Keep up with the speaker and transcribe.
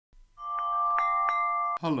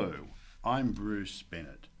Hello, I'm Bruce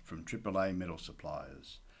Bennett from AAA Metal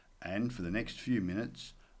Suppliers, and for the next few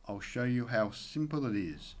minutes I'll show you how simple it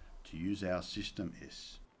is to use our System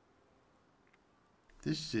S.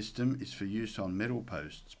 This system is for use on metal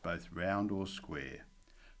posts both round or square.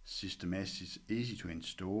 System S is easy to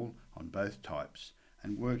install on both types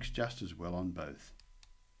and works just as well on both.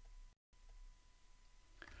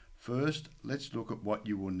 First, let's look at what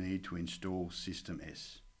you will need to install System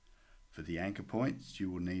S. For the anchor points,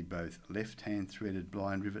 you will need both left-hand threaded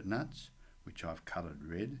blind rivet nuts, which I've coloured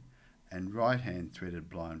red, and right-hand threaded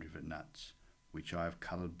blind rivet nuts, which I have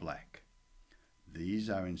coloured black. These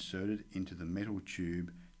are inserted into the metal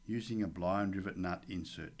tube using a blind rivet nut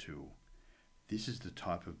insert tool. This is the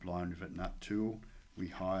type of blind rivet nut tool we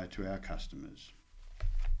hire to our customers.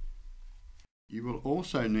 You will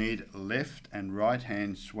also need left and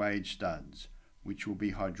right-hand swage studs, which will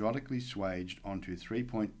be hydraulically swaged onto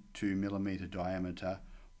 3.2mm diameter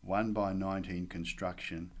 1x19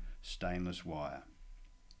 construction stainless wire.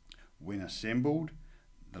 When assembled,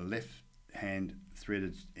 the left-hand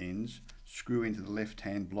threaded ends screw into the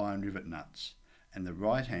left-hand blind rivet nuts, and the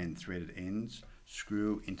right-hand threaded ends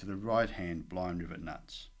screw into the right-hand blind rivet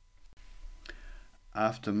nuts.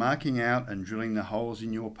 After marking out and drilling the holes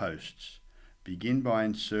in your posts, begin by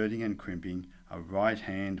inserting and crimping a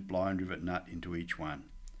right-hand blind rivet nut into each one.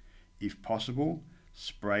 If possible,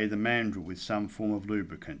 spray the mandrel with some form of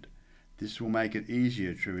lubricant. This will make it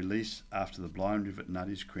easier to release after the blind rivet nut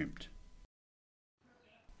is crimped.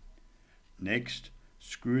 Next,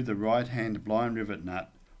 screw the right-hand blind rivet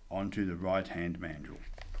nut onto the right-hand mandrel.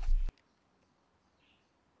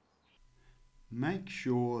 Make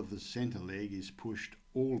sure the centre leg is pushed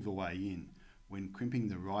all the way in when crimping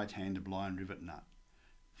the right-hand blind rivet nut.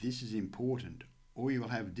 This is important, or you will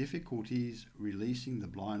have difficulties releasing the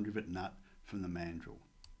blind rivet nut from the mandrel.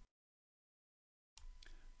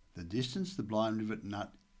 The distance the blind rivet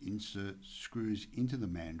nut insert screws into the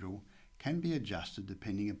mandrel can be adjusted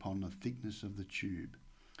depending upon the thickness of the tube.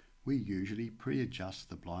 We usually pre-adjust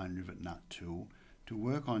the blind rivet nut tool to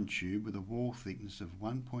work on tube with a wall thickness of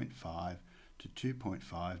 1.5 to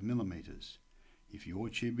 2.5mm. If your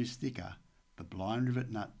tube is thicker, the blind rivet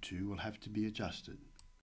nut tool will have to be adjusted.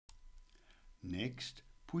 Next,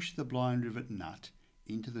 push the blind rivet nut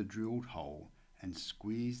into the drilled hole and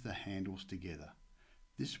squeeze the handles together.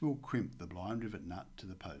 This will crimp the blind rivet nut to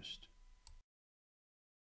the post.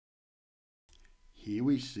 Here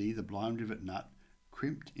we see the blind rivet nut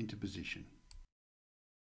crimped into position.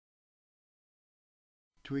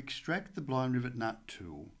 To extract the blind rivet nut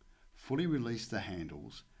tool, fully release the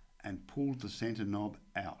handles and pull the centre knob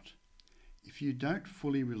out. If you don't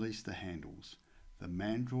fully release the handles, the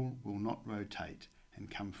mandrel will not rotate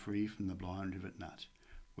and come free from the blind rivet nut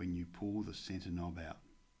when you pull the centre knob out.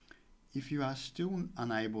 If you are still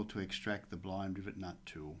unable to extract the blind rivet nut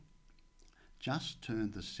tool, just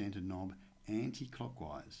turn the centre knob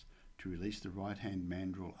anti-clockwise to release the right-hand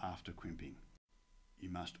mandrel after crimping. You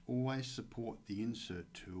must always support the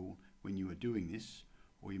insert tool when you are doing this,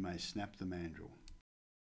 or you may snap the mandrel.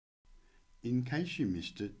 In case you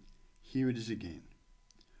missed it, here it is again.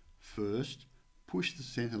 First, push the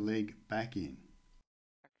centre leg back in.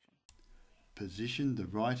 Position the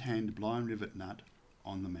right-hand blind rivet nut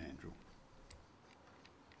on the mandrel.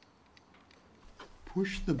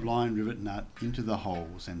 Push the blind rivet nut into the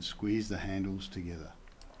holes and squeeze the handles together.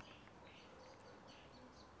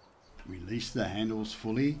 Release the handles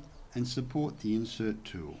fully and support the insert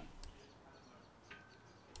tool.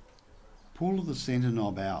 Pull the centre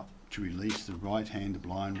knob out to release the right-hand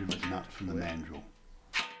blind rivet nut from the mandrel.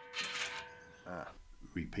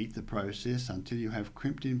 Repeat the process until you have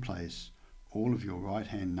crimped in place all of your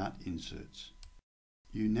right-hand nut inserts.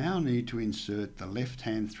 You now need to insert the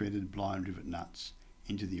left-hand threaded blind rivet nuts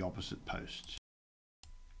into the opposite posts.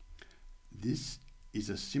 This is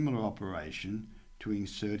a similar operation to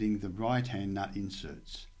inserting the right-hand nut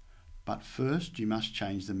inserts, but first you must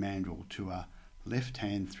change the mandrel to a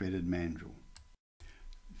left-hand threaded mandrel.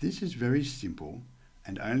 This is very simple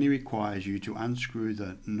and only requires you to unscrew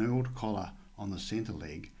the knurled collar on the centre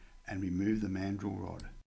leg and remove the mandrel rod.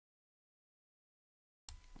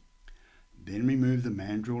 Then remove the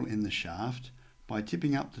mandrel in the shaft by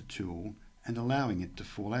tipping up the tool and allowing it to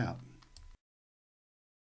fall out.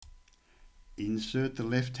 Insert the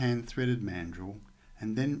left-hand threaded mandrel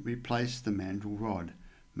and then replace the mandrel rod,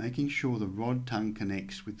 making sure the rod tongue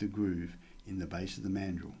connects with the groove in the base of the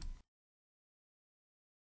mandrel.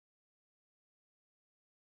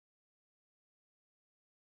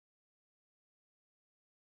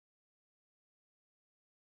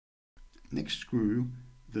 Next, screw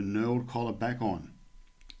the knurled collar back on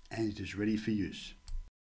and it is ready for use.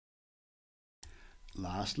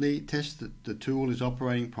 Lastly, test that the tool is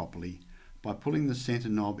operating properly by pulling the centre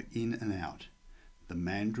knob in and out. The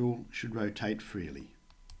mandrel should rotate freely.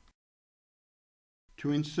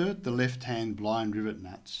 To insert the left-hand blind rivet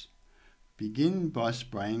nuts, begin by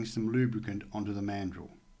spraying some lubricant onto the mandrel.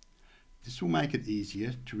 This will make it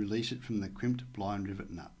easier to release it from the crimped blind rivet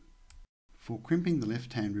nut. For crimping the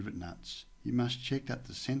left-hand rivet nuts, you must check that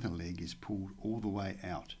the centre leg is pulled all the way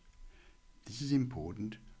out. This is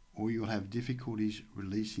important, or you'll have difficulties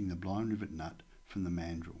releasing the blind rivet nut from the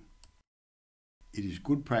mandrel. It is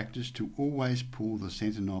good practice to always pull the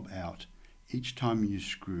centre knob out each time you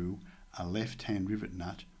screw a left-hand rivet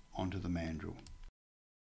nut onto the mandrel.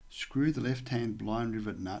 Screw the left-hand blind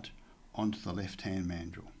rivet nut onto the left-hand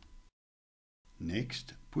mandrel.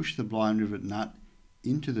 Next, push the blind rivet nut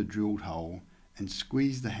into the drilled hole and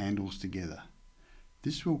squeeze the handles together.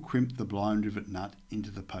 This will crimp the blind rivet nut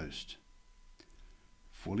into the post.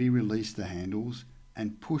 Fully release the handles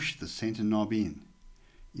and push the centre knob in.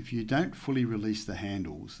 If you don't fully release the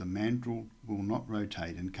handles, the mandrel will not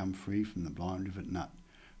rotate and come free from the blind rivet nut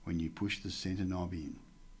when you push the centre knob in.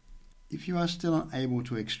 If you are still unable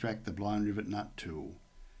to extract the blind rivet nut tool,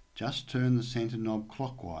 just turn the centre knob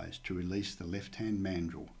clockwise to release the left-hand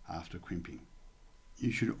mandrel after crimping.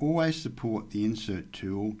 You should always support the insert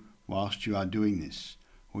tool whilst you are doing this,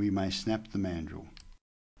 or you may snap the mandrel.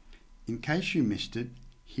 In case you missed it,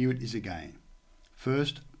 here it is again.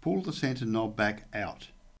 First, pull the centre knob back out.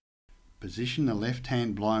 Position the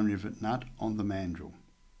left-hand blind rivet nut on the mandrel.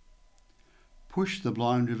 Push the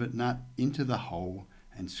blind rivet nut into the hole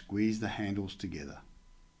and squeeze the handles together.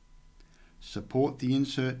 Support the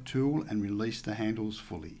insert tool and release the handles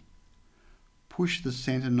fully. Push the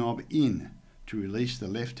centre knob in to release the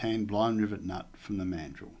left-hand blind rivet nut from the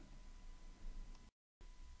mandrel.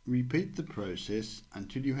 Repeat the process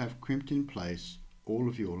until you have crimped in place all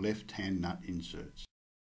of your left-hand nut inserts.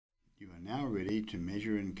 You are now ready to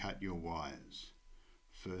measure and cut your wires.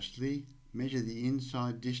 Firstly, measure the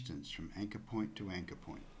inside distance from anchor point to anchor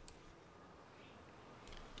point.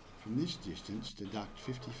 From this distance, deduct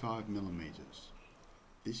 55 millimeters.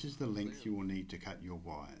 This is the length you will need to cut your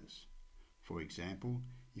wires. For example,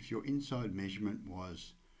 if your inside measurement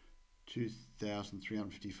was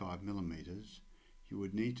 2,355 millimeters, you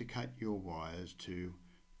would need to cut your wires to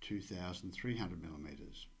 2,300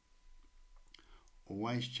 millimeters.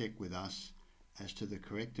 Always check with us as to the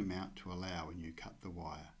correct amount to allow when you cut the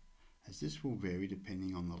wire, as this will vary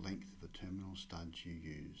depending on the length of the terminal studs you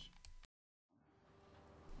use.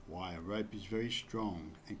 Wire rope is very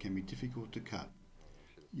strong and can be difficult to cut.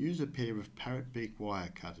 Use a pair of parrot beak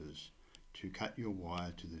wire cutters to cut your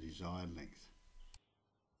wire to the desired length.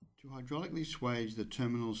 To hydraulically swage the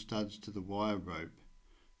terminal studs to the wire rope,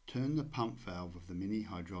 turn the pump valve of the mini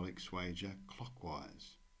hydraulic swager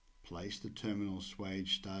clockwise. Place the terminal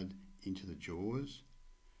swage stud into the jaws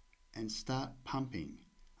and start pumping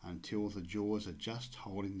until the jaws are just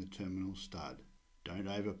holding the terminal stud. Don't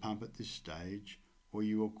over pump at this stage or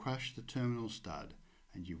you will crush the terminal stud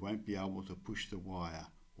and you won't be able to push the wire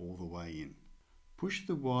all the way in. Push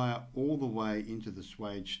the wire all the way into the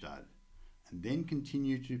swage stud and then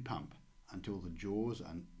continue to pump until the jaws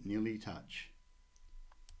are nearly touch.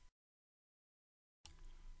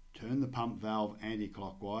 Turn the pump valve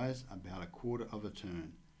anti-clockwise about a quarter of a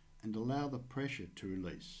turn and allow the pressure to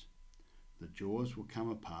release. The jaws will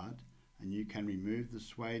come apart and you can remove the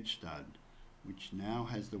swage stud, which now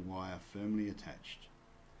has the wire firmly attached.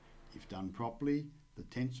 If done properly, the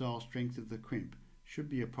tensile strength of the crimp should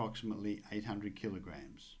be approximately 800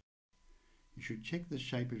 kilograms. You should check the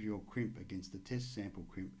shape of your crimp against the test sample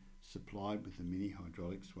crimp supplied with the mini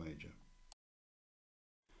hydraulic swager.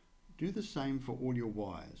 Do the same for all your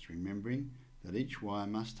wires, remembering that each wire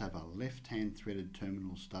must have a left-hand threaded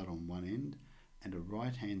terminal stud on one end and a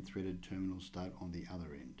right-hand threaded terminal stud on the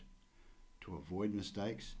other end. To avoid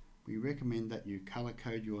mistakes, we recommend that you colour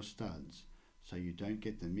code your studs so you don't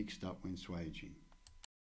get them mixed up when swaging.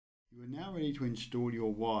 You are now ready to install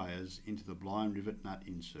your wires into the blind rivet nut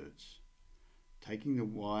inserts. Taking the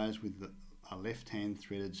wires with a left-hand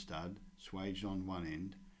threaded stud swaged on one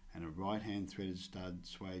end and a right-hand threaded stud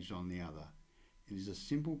swaged on the other, it is a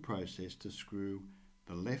simple process to screw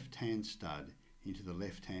the left-hand stud into the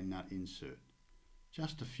left-hand nut insert.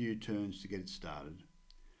 Just a few turns to get it started,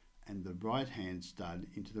 and the right-hand stud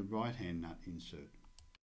into the right-hand nut insert.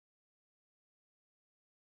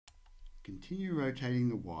 Continue rotating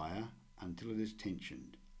the wire until it is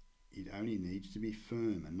tensioned. It only needs to be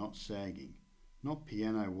firm and not sagging, not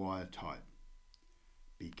piano wire tight.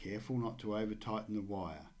 Be careful not to over tighten the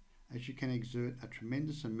wire, as you can exert a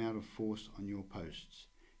tremendous amount of force on your posts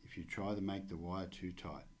if you try to make the wire too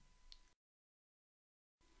tight.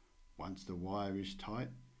 Once the wire is tight,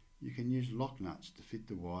 you can use lock nuts to fit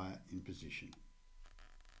the wire in position.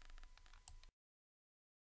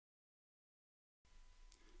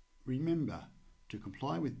 Remember, to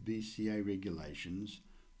comply with BCA regulations,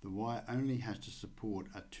 the wire only has to support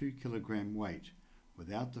a 2 kilogram weight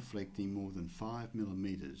without deflecting more than 5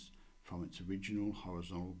 millimeters from its original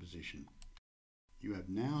horizontal position. You have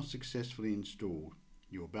now successfully installed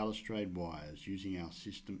your balustrade wires using our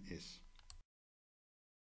System S.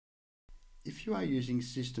 If you are using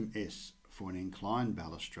System S for an inclined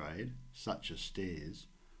balustrade, such as stairs,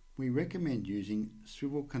 we recommend using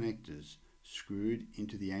swivel connectors screwed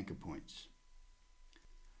into the anchor points.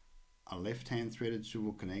 A left-hand threaded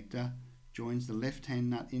swivel connector joins the left-hand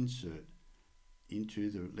nut insert into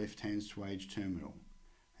the left-hand swage terminal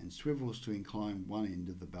and swivels to incline one end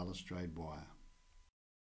of the balustrade wire.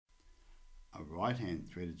 A right-hand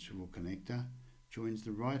threaded swivel connector joins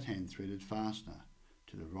the right-hand threaded fastener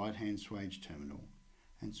to the right-hand swage terminal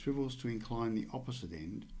and swivels to incline the opposite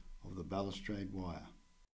end of the balustrade wire.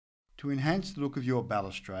 To enhance the look of your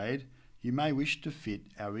balustrade, you may wish to fit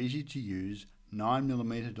our easy-to-use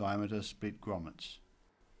 9mm diameter split grommets.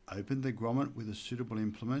 Open the grommet with a suitable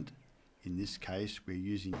implement, in this case we're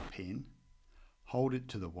using a pen, hold it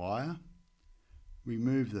to the wire,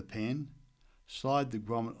 remove the pen, slide the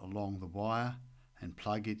grommet along the wire and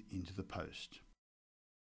plug it into the post.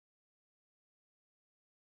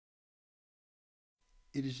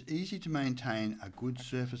 It is easy to maintain a good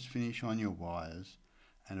surface finish on your wires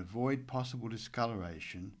and avoid possible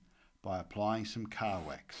discoloration by applying some car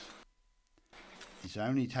wax. This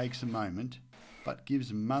only takes a moment but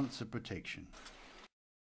gives months of protection.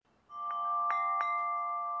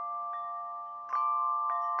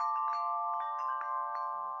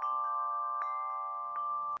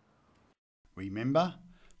 Remember,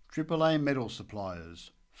 AAA metal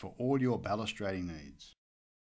suppliers for all your balustrading needs.